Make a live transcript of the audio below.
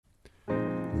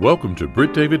Welcome to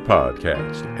Britt David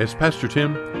Podcast, as Pastor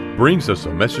Tim brings us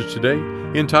a message today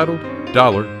entitled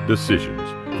Dollar Decisions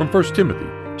from 1 Timothy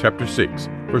chapter 6,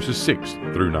 verses 6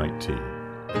 through 19.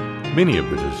 Many of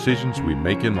the decisions we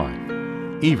make in life,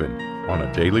 even on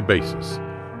a daily basis,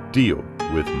 deal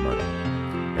with money.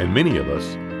 And many of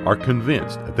us are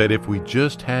convinced that if we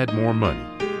just had more money,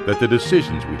 that the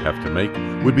decisions we have to make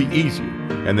would be easier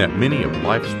and that many of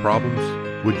life's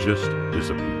problems would just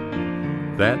disappear.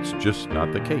 That's just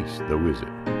not the case, though, is it?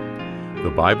 The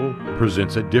Bible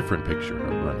presents a different picture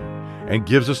of money and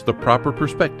gives us the proper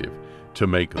perspective to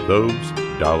make those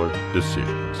dollar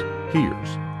decisions.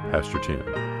 Here's Pastor Tim.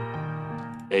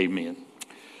 Amen.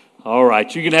 All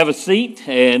right, you can have a seat,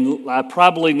 and I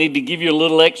probably need to give you a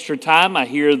little extra time. I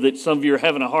hear that some of you are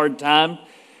having a hard time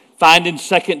finding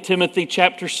 2 Timothy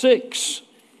chapter 6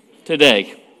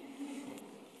 today.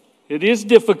 It is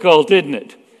difficult, isn't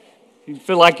it? You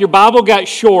feel like your Bible got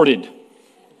shorted.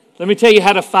 Let me tell you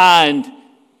how to find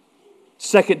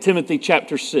 2 Timothy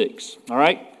chapter 6, all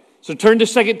right? So turn to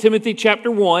 2 Timothy chapter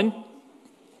 1,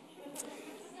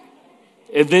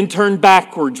 and then turn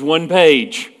backwards one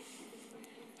page,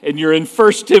 and you're in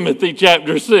 1 Timothy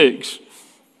chapter 6.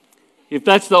 If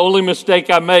that's the only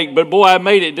mistake I make, but boy, I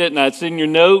made it, didn't I? It's in your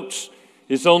notes,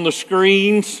 it's on the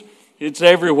screens, it's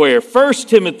everywhere. 1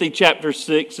 Timothy chapter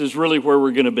 6 is really where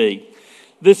we're going to be.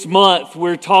 This month,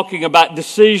 we're talking about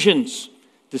decisions.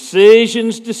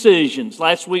 Decisions.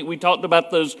 Last week, we talked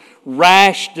about those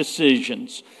rash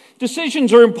decisions.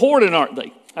 Decisions are important, aren't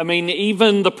they? I mean,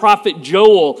 even the prophet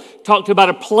Joel talked about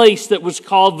a place that was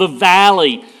called the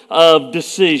Valley of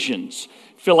Decisions.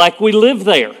 Feel like we live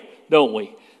there, don't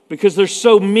we? Because there's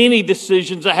so many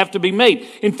decisions that have to be made.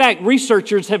 In fact,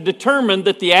 researchers have determined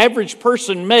that the average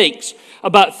person makes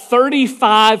about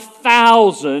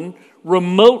 35,000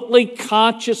 remotely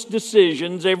conscious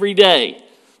decisions every day.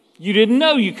 You didn't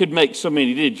know you could make so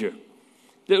many, did you?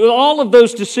 All of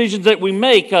those decisions that we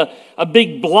make, a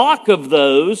big block of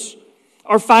those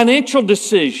are financial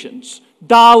decisions,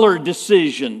 dollar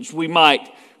decisions, we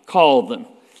might call them.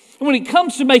 And when it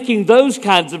comes to making those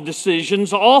kinds of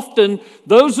decisions, often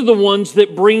those are the ones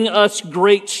that bring us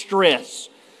great stress,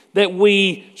 that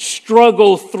we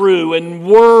struggle through and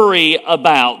worry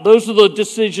about. Those are the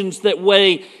decisions that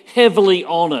weigh heavily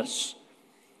on us.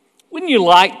 Wouldn't you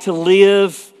like to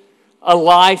live a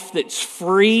life that's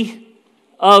free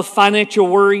of financial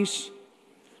worries?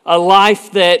 A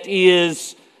life that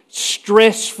is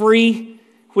stress-free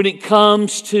when it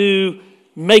comes to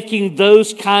making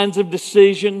those kinds of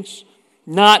decisions?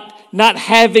 Not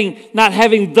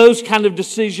having those kind of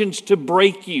decisions to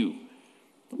break you.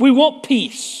 We want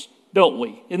peace, don't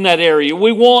we, in that area?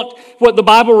 We want what the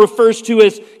Bible refers to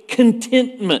as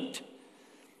contentment.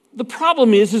 The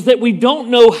problem is that we don't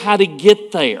know how to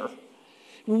get there.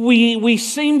 We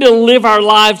seem to live our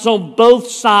lives on both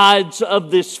sides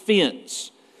of this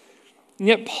fence. And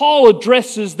yet Paul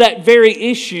addresses that very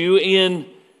issue in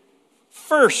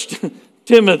 1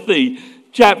 Timothy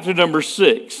chapter number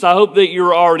 6. I hope that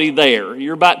you're already there.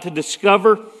 You're about to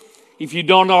discover, if you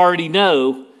don't already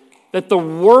know, that the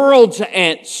world's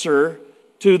answer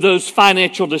to those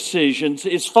financial decisions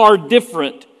is far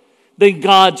different than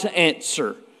God's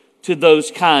answer to those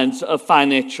kinds of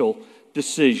financial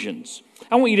decisions.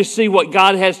 I want you to see what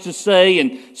God has to say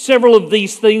and several of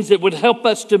these things that would help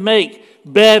us to make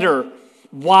better,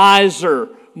 wiser,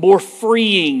 more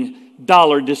freeing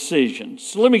dollar decisions.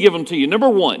 So let me give them to you. Number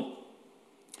one,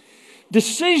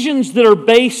 decisions that are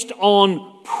based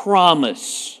on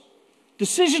promise.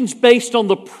 Decisions based on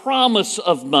the promise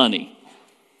of money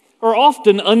are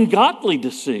often ungodly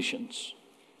decisions.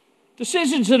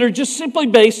 Decisions that are just simply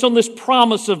based on this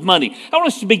promise of money. I want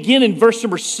us to begin in verse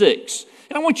number 6.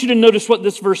 And I want you to notice what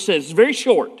this verse says. It's very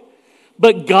short.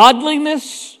 But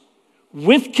godliness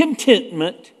with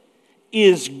contentment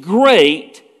is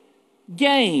great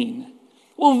gain.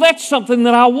 Well, that's something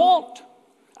that I want.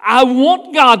 I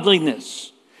want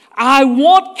godliness. I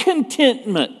want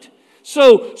contentment.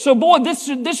 So boy,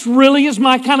 this really is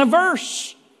my kind of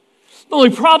verse. The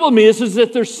only problem is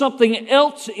that there's something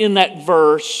else in that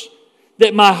verse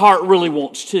that my heart really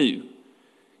wants too.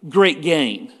 Great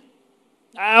gain.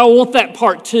 I want that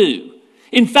part too.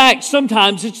 In fact,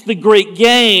 sometimes it's the great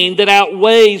gain that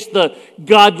outweighs the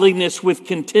godliness with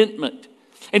contentment.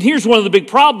 And here's one of the big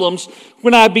problems.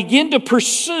 When I begin to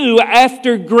pursue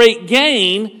after great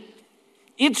gain,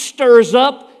 it stirs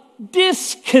up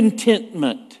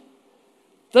discontentment.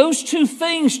 Those two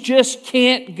things just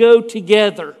can't go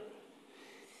together.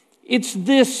 It's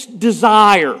this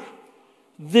desire,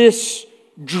 this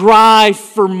drive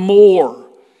for more,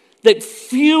 that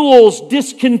fuels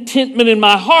discontentment in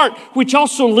my heart, which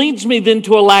also leads me then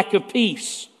to a lack of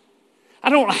peace. I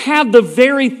don't have the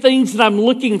very things that I'm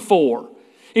looking for.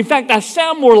 In fact, I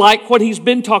sound more like what he's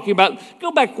been talking about.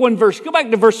 Go back one verse. Go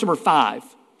back to verse number 5.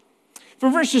 For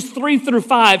verses 3 through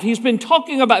 5, he's been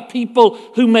talking about people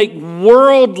who make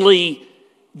worldly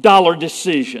dollar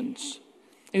decisions.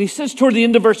 And he says toward the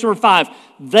end of verse number 5,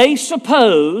 they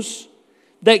suppose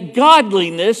that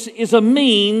godliness is a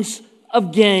means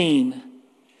of gain.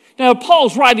 Now,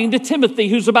 Paul's writing to Timothy,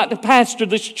 who's about to pastor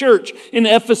this church in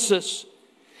Ephesus.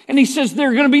 And he says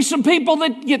there are going to be some people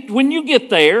that when you get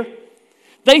there,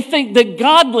 they think that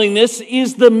godliness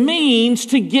is the means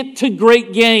to get to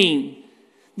great gain.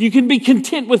 You can be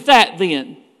content with that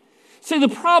then. See, the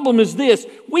problem is this.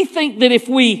 We think that if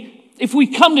we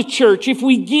come to church, if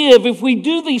we give, if we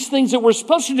do these things that we're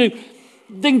supposed to do,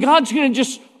 then God's going to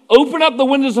just open up the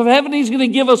windows of heaven. He's going to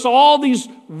give us all these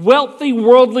wealthy,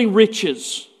 worldly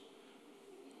riches.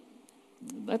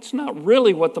 That's not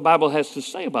really what the Bible has to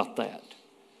say about that.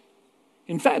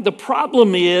 In fact, the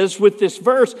problem is with this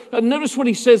verse, notice what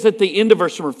he says at the end of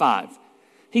verse number 5.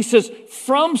 He says,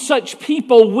 from such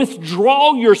people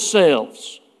withdraw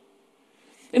yourselves.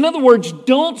 In other words,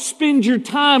 don't spend your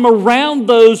time around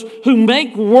those who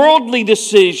make worldly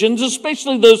decisions,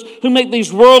 especially those who make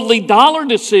these worldly dollar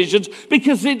decisions,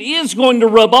 because it is going to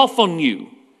rub off on you.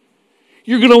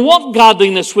 You're going to want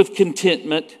godliness with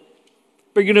contentment,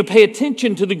 but you're going to pay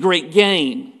attention to the great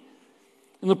gain.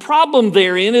 And the problem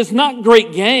therein is not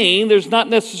great gain. There's not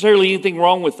necessarily anything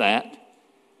wrong with that.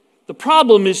 The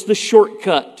problem is the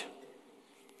shortcut.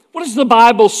 What does the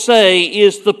Bible say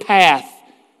is the path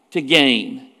to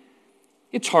gain?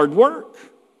 It's hard work.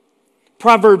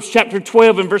 Proverbs chapter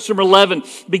 12 and verse number 11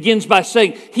 begins by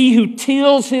saying, he who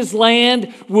tills his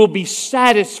land will be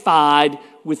satisfied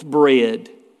with bread.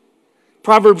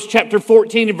 Proverbs chapter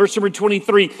 14 and verse number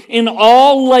 23, in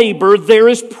all labor there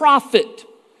is profit,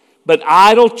 but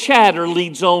idle chatter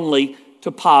leads only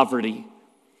to poverty.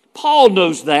 Paul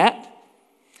knows that.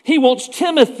 He wants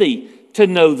Timothy to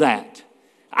know that.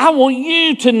 I want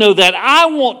you to know that. I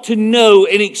want to know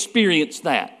and experience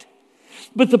that.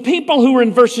 But the people who are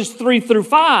in verses 3 through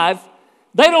 5,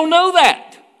 they don't know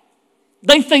that.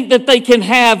 They think that they can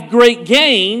have great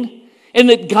gain and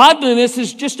that godliness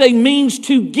is just a means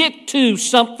to get to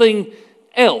something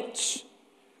else.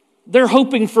 They're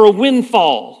hoping for a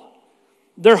windfall.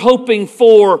 They're hoping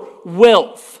for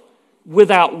wealth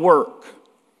without work.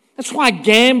 That's why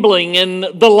gambling and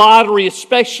the lottery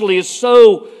especially is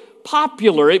so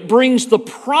popular. It brings the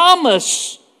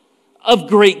promise of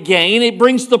great gain. It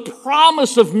brings the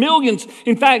promise of millions.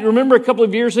 In fact, remember a couple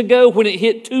of years ago when it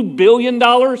hit $2 billion?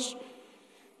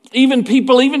 Even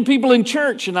people in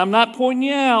church, and I'm not pointing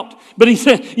you out, but he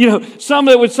said, some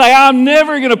that would say, I'm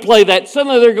never going to play that.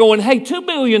 Suddenly they're going, hey, $2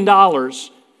 billion,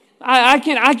 I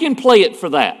can play it for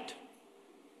that.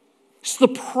 It's the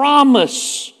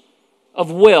promise of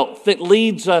wealth that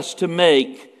leads us to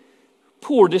make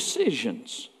poor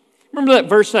decisions. Remember that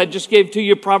verse I just gave to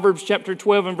you, Proverbs chapter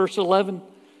 12 and verse 11?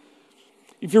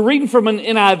 If you're reading from an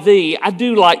NIV, I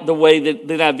do like the way that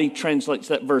the NIV translates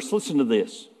that verse. Listen to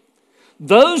this.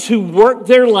 Those who work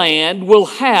their land will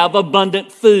have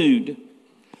abundant food,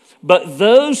 but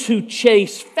those who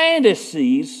chase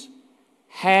fantasies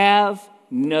have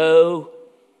no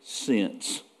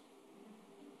sense.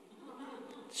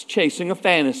 It's chasing a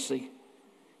fantasy.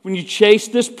 When you chase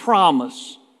this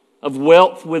promise of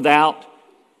wealth without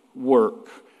work,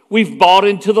 we've bought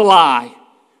into the lie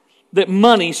that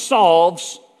money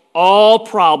solves all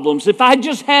problems. If I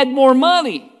just had more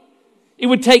money, it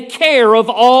would take care of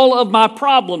all of my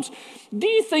problems. Do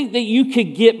you think that you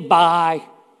could get by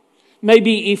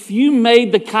maybe if you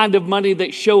made the kind of money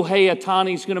that Shohei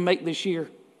Ohtani is going to make this year?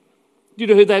 Do you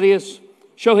know who that is?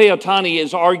 Shohei Ohtani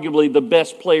is arguably the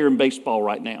best player in baseball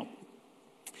right now.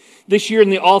 This year in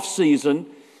the offseason,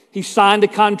 he signed a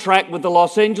contract with the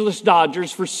Los Angeles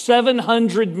Dodgers for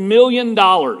 $700 million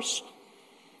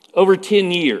over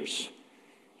 10 years.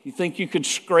 You think you could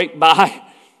scrape by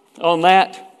on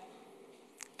that?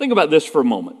 Think about this for a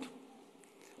moment.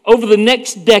 Over the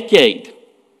next decade,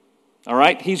 all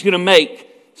right, he's going to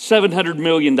make $700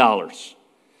 million.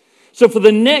 So for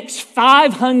the next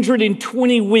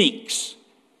 520 weeks,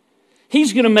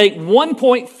 he's going to make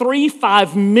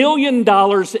 $1.35 million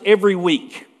every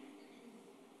week.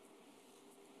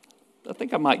 I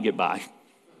think I might get by.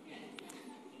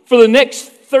 For the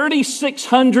next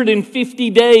 3,650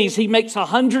 days, he makes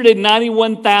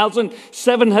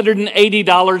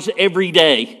 $191,780 every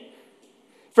day.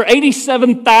 For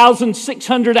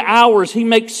 87,600 hours, he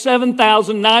makes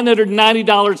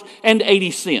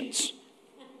 $7,990.80.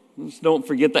 Just don't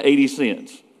forget the 80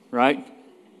 cents, right?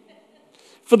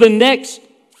 For the next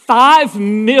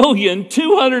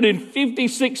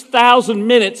 5,256,000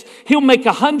 minutes, he'll make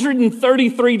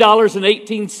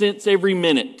 $133.18 every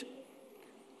minute.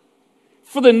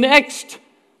 For the next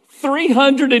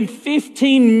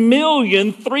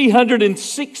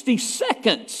 315,360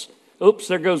 seconds, oops,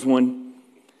 there goes one,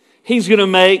 he's going to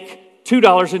make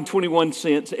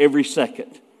 $2.21 every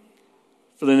second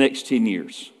for the next 10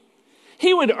 years.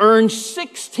 He would earn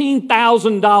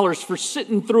 $16,000 for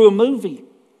sitting through a movie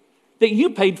that you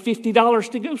paid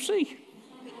 $50 to go see.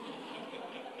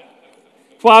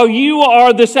 While you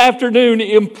are this afternoon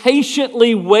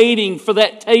impatiently waiting for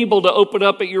that table to open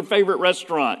up at your favorite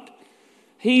restaurant,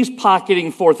 he's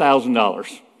pocketing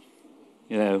 $4,000.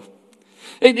 You know.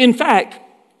 In fact,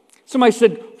 somebody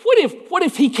said, what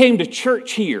if he came to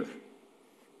church here?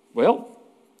 Well,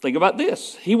 think about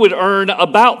this. He would earn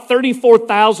about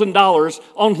 $34,000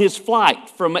 on his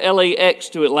flight from LAX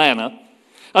to Atlanta,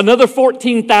 another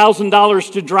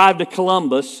 $14,000 to drive to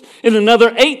Columbus, and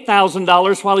another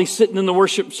 $8,000 while he's sitting in the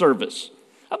worship service.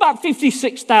 About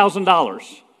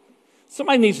 $56,000.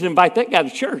 Somebody needs to invite that guy to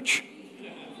church.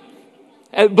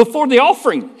 Before the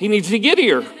offering, he needs to get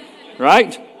here,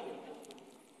 right?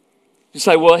 You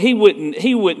say, well, he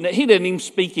doesn't even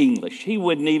speak English.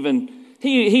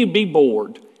 He'd be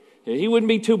bored. He wouldn't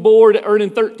be too bored earning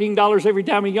 $13 every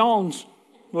time he yawns,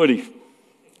 would he?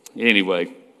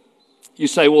 Anyway. You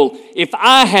say, well, if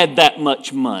I had that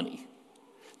much money,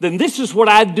 then this is what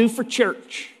I'd do for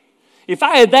church. If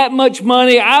I had that much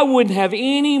money, I wouldn't have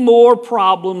any more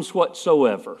problems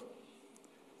whatsoever.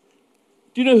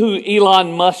 Do you know who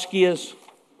Elon Musk is?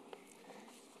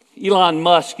 Elon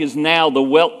Musk is now the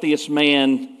wealthiest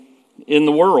man in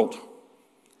the world.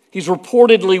 He's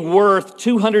reportedly worth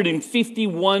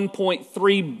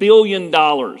 $251.3 billion.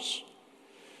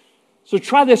 So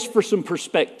try this for some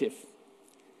perspective.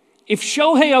 If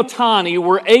Shohei Ohtani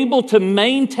were able to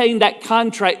maintain that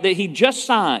contract that he just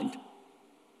signed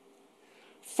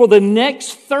for the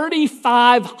next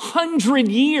 3,500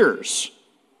 years,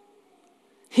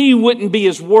 he wouldn't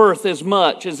be worth as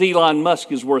much as Elon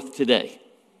Musk is worth today.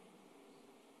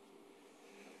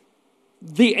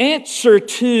 The answer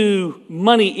to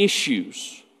money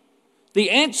issues, the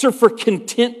answer for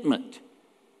contentment,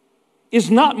 is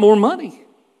not more money.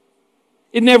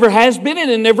 It never has been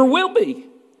and it never will be.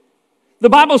 The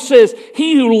Bible says,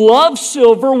 he who loves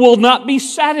silver will not be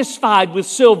satisfied with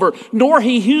silver, nor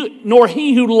he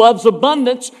who loves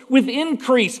abundance with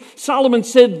increase. Solomon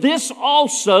said, this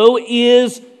also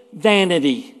is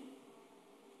vanity.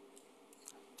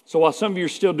 So while some of you are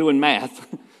still doing math,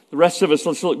 the rest of us,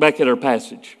 let's look back at our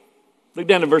passage. Look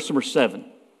down to verse number 7.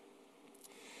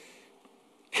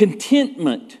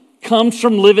 Contentment comes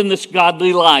from living this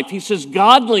godly life. He says,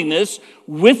 godliness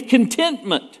with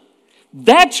contentment.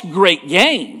 That's great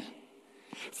gain.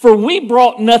 For we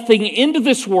brought nothing into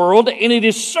this world, and it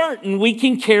is certain we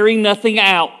can carry nothing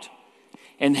out.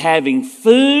 And having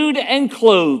food and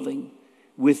clothing,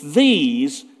 with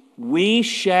these we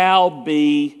shall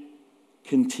be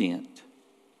content.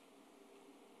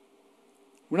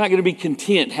 We're not going to be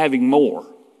content having more.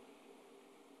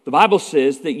 The Bible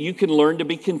says that you can learn to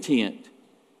be content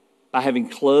by having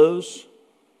clothes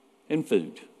and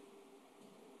food.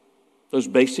 Those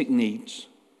basic needs.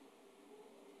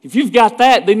 If you've got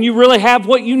that, then you really have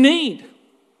what you need.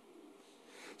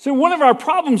 So one of our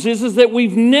problems is that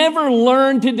we've never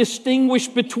learned to distinguish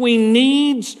between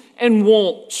needs and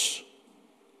wants.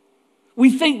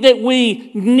 We think that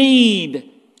we need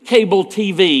cable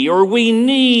TV or we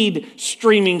need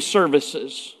streaming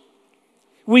services.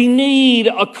 We need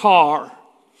a car.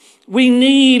 We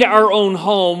need our own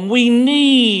home. We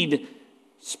need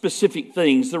specific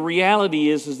things. The reality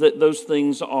is that those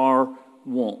things are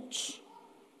wants.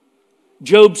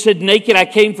 Job said, naked I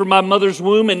came from my mother's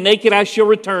womb, and naked I shall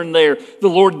return there. The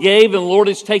Lord gave, and the Lord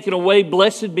has taken away.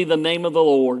 Blessed be the name of the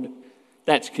Lord.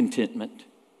 That's contentment.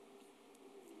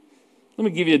 Let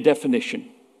me give you a definition.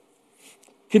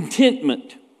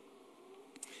 Contentment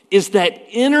is that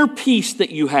inner peace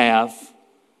that you have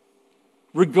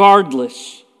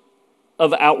regardless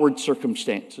of outward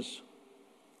circumstances.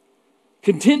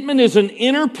 Contentment is an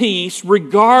inner peace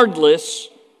regardless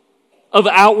of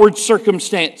outward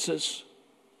circumstances.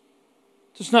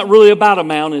 It's not really about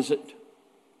amount, is it?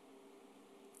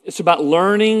 It's about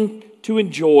learning to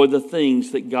enjoy the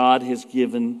things that God has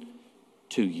given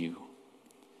to you.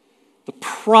 The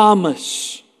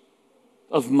promise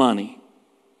of money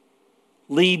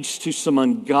leads to some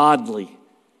ungodly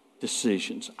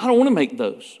decisions. I don't want to make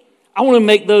those. I want to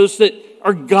make those that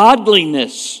are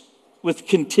godliness with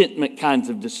contentment kinds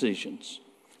of decisions.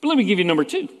 But let me give you number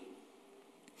 2.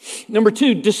 Number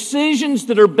two, decisions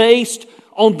that are based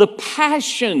on the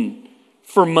passion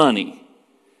for money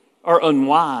are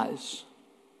unwise.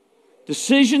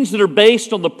 Decisions that are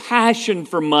based on the passion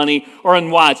for money are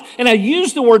unwise. And I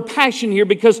use the word passion here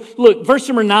because, look, verse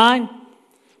number 9,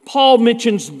 Paul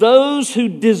mentions those who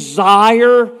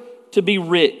desire to be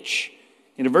rich.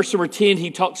 And in verse number 10, he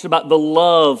talks about the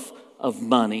love of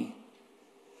money.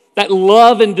 That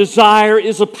love and desire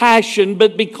is a passion,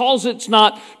 but because it's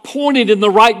not pointed in the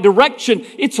right direction,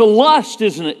 it's a lust,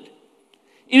 isn't it?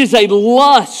 It is a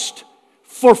lust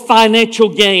for financial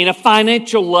gain, a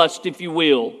financial lust, if you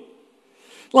will.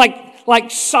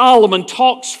 Like Solomon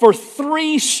talks for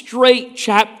 3 straight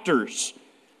chapters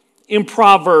in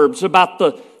Proverbs about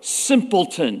the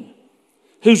simpleton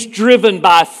who's driven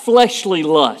by fleshly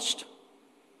lust.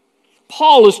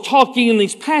 Paul is talking in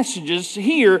these passages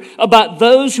here about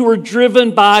those who are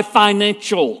driven by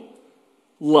financial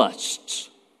lusts.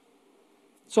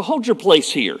 So hold your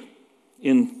place here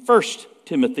in 1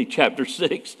 Timothy chapter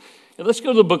 6, and let's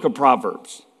go to the book of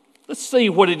Proverbs. Let's see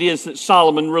what it is that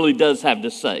Solomon really does have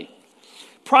to say.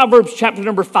 Proverbs chapter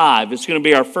number 5 is going to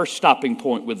be our first stopping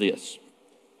point with this.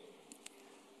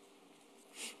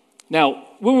 Now,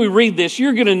 when we read this,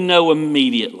 you're going to know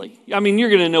immediately. You're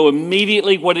going to know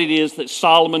immediately what it is that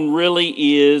Solomon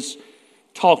really is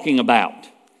talking about.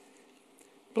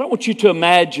 But I want you to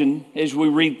imagine, as we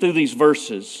read through these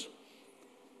verses,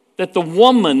 that the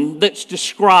woman that's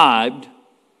described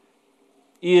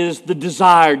is the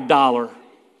desired dollar,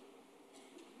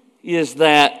 is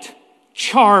that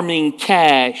charming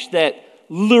cash, that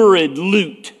lurid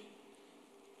loot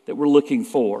that we're looking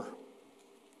for.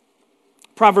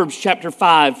 Proverbs chapter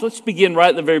 5, let's begin right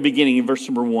at the very beginning in verse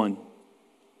number 1.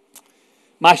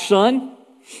 My son,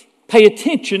 pay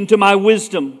attention to my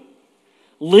wisdom.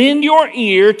 Lend your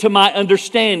ear to my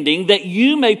understanding, that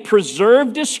you may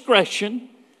preserve discretion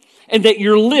and that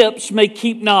your lips may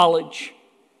keep knowledge.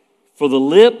 For the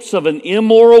lips of an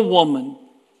immoral woman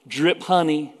drip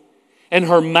honey, and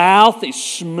her mouth is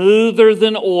smoother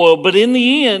than oil. But in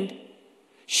the end,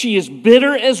 she is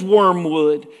bitter as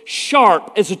wormwood,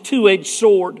 sharp as a two-edged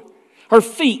sword. Her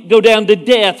feet go down to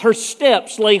death, her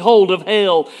steps lay hold of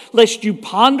hell. Lest you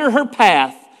ponder her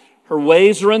path, her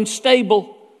ways are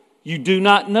unstable. You do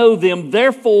not know them.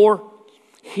 Therefore,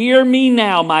 hear me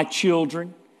now, my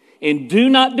children, and do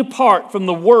not depart from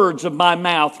the words of my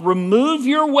mouth. Remove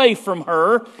your way from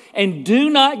her, and do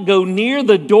not go near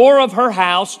the door of her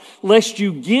house, lest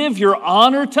you give your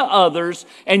honor to others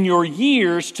and your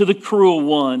years to the cruel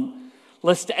one.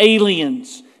 Lest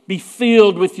aliens be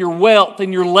filled with your wealth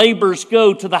and your labors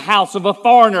go to the house of a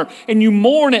foreigner, and you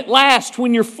mourn at last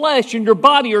when your flesh and your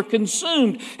body are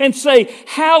consumed, and say,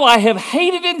 how I have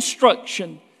hated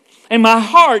instruction, and my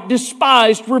heart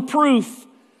despised reproof.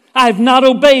 I have not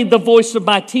obeyed the voice of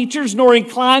my teachers, nor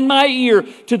inclined my ear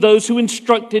to those who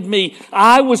instructed me.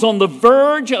 I was on the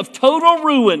verge of total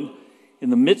ruin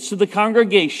in the midst of the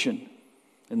congregation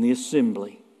and the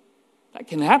assembly. That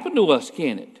can happen to us,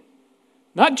 can it?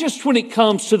 Not just when it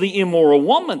comes to the immoral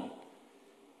woman,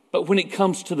 but when it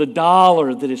comes to the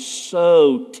dollar that is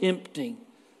so tempting,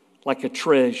 like a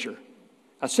treasure.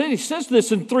 I said he says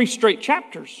this in 3 straight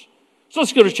chapters. So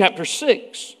let's go to chapter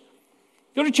 6.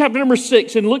 Go to chapter number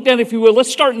 6 and look down, if you will.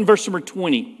 Let's start in verse number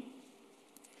 20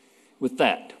 with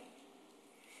that.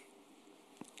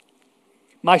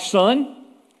 My son,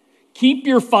 keep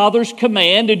your father's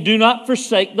command and do not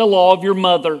forsake the law of your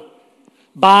mother.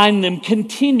 Bind them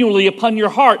continually upon your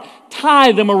heart.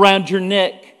 Tie them around your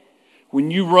neck.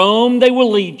 When you roam, they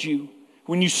will lead you.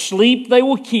 When you sleep, they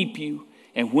will keep you.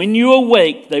 And when you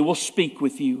awake, they will speak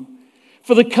with you.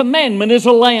 For the commandment is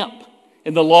a lamp,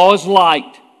 and the law is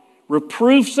light.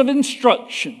 Reproofs of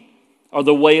instruction are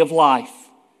the way of life,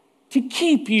 to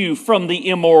keep you from the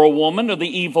immoral woman or the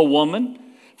evil woman,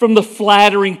 from the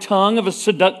flattering tongue of a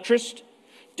seductress.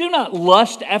 Do not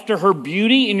lust after her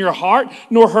beauty in your heart,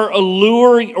 nor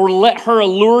let her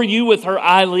allure you with her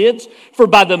eyelids. For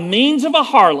by the means of a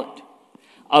harlot,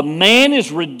 a man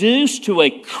is reduced to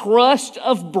a crust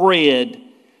of bread,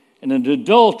 and an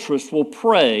adulteress will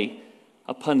prey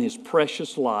upon his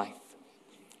precious life.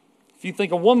 If you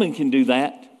think a woman can do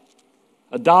that,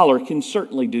 a dollar can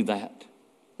certainly do that.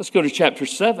 Let's go to chapter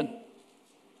 7.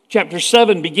 Chapter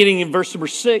 7, beginning in verse number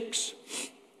 6.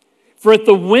 For at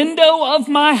the window of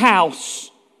my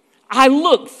house I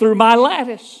looked through my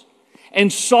lattice,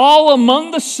 and saw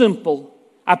among the simple,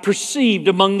 I perceived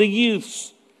among the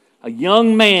youths, a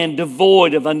young man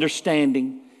devoid of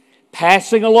understanding,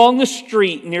 passing along the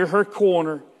street near her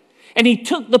corner. And he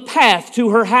took the path to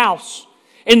her house.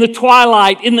 In the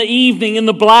twilight, in the evening, in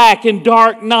the black and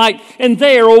dark night, and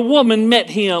there a woman met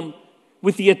him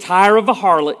with the attire of a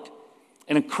harlot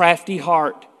and a crafty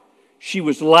heart. She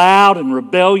was loud and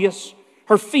rebellious.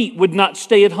 Her feet would not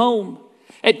stay at home.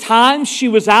 At times she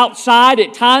was outside,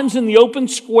 at times in the open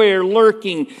square,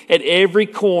 lurking at every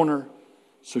corner.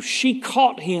 So she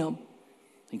caught him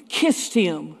and kissed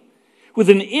him. With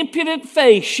an impudent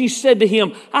face, she said to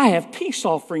him, I have peace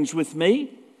offerings with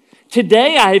me.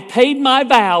 Today I have paid my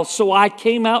vows, so I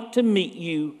came out to meet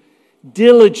you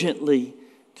diligently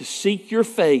to seek your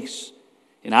face,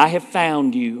 and I have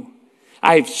found you.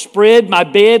 I have spread my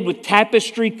bed with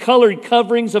tapestry-colored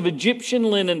coverings of Egyptian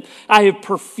linen. I have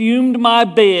perfumed my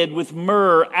bed with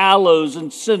myrrh, aloes,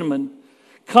 and cinnamon.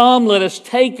 Come, let us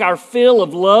take our fill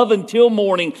of love until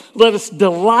morning. Let us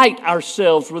delight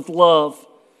ourselves with love.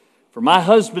 For my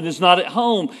husband is not at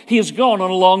home. He has gone on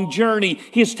a long journey.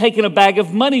 He has taken a bag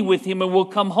of money with him and will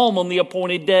come home on the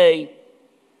appointed day.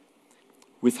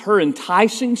 With her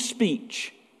enticing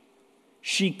speech,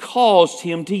 she caused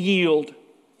him to yield.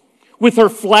 With her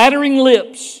flattering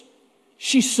lips,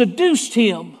 she seduced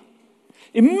him.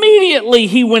 Immediately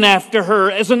he went after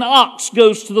her as an ox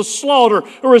goes to the slaughter,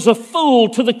 or as a fool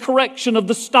to the correction of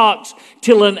the stocks,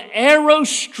 till an arrow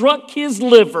struck his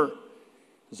liver.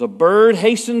 As a bird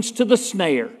hastens to the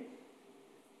snare,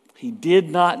 he did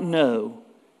not know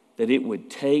that it would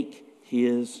take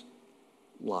his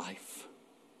life.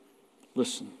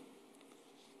 Listen,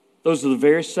 those are the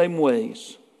very same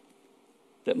ways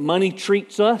that money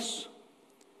treats us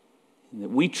and that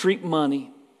we treat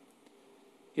money.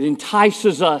 It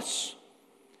entices us.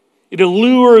 It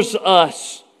allures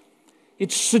us.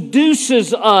 It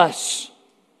seduces us.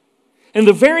 And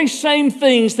the very same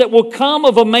things that will come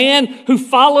of a man who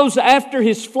follows after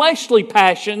his fleshly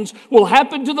passions will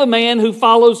happen to the man who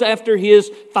follows after his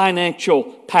financial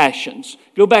passions.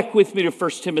 Go back with me to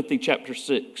 1 Timothy chapter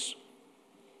 6.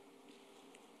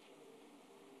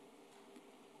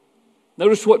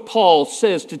 Notice what Paul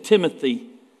says to Timothy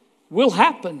will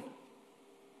happen.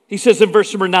 He says in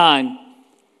verse number 9,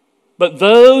 but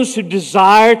those who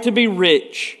desire to be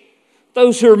rich,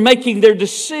 those who are making their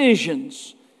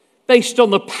decisions based on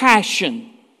the passion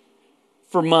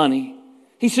for money.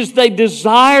 He says they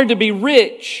desire to be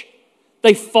rich.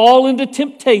 They fall into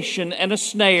temptation and a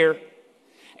snare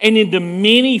and into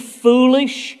many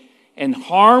foolish and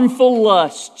harmful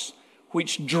lusts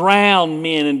which drown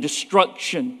men in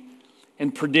destruction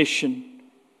and perdition.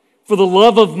 For the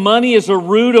love of money is a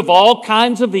root of all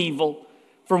kinds of evil,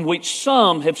 from which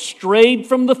some have strayed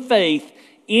from the faith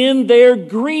in their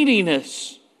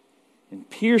greediness and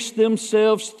pierced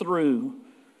themselves through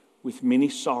with many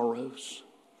sorrows.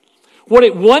 What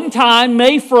at one time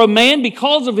may for a man,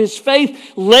 because of his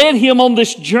faith, led him on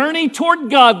this journey toward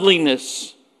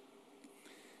godliness,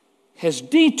 has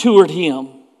detoured him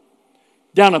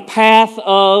down a path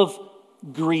of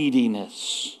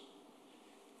greediness.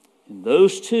 And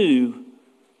those two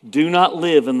do not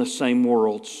live in the same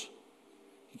worlds.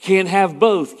 You can't have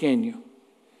both, can you?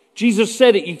 Jesus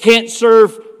said it, you can't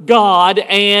serve God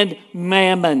and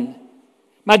mammon.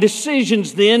 My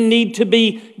decisions then need to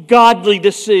be godly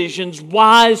decisions,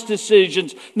 wise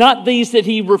decisions, not these that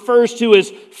he refers to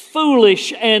as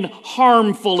foolish and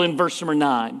harmful in verse number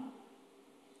 9.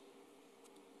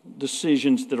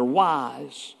 Decisions that are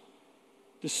wise,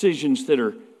 decisions that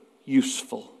are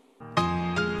useful.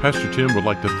 Pastor Tim would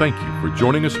like to thank you for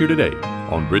joining us here today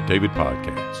on Britt David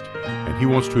Podcast. And he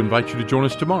wants to invite you to join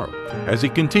us tomorrow as he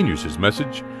continues his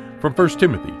message from 1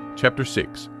 Timothy chapter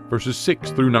 6, verses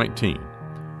 6 through 19,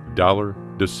 Dollar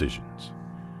Decisions.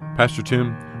 Pastor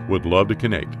Tim would love to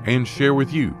connect and share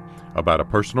with you about a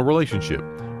personal relationship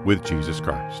with Jesus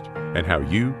Christ and how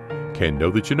you can know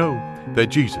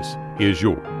that Jesus is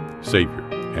your Savior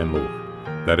and Lord.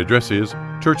 That address is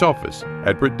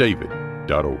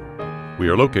churchoffice@brittdavid.org. We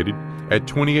are located at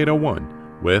 2801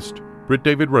 West Britt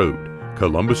David Road,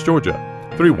 Columbus, Georgia,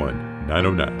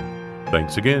 31909.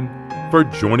 Thanks again for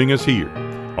joining us here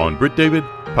on Britt David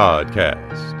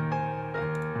Podcast.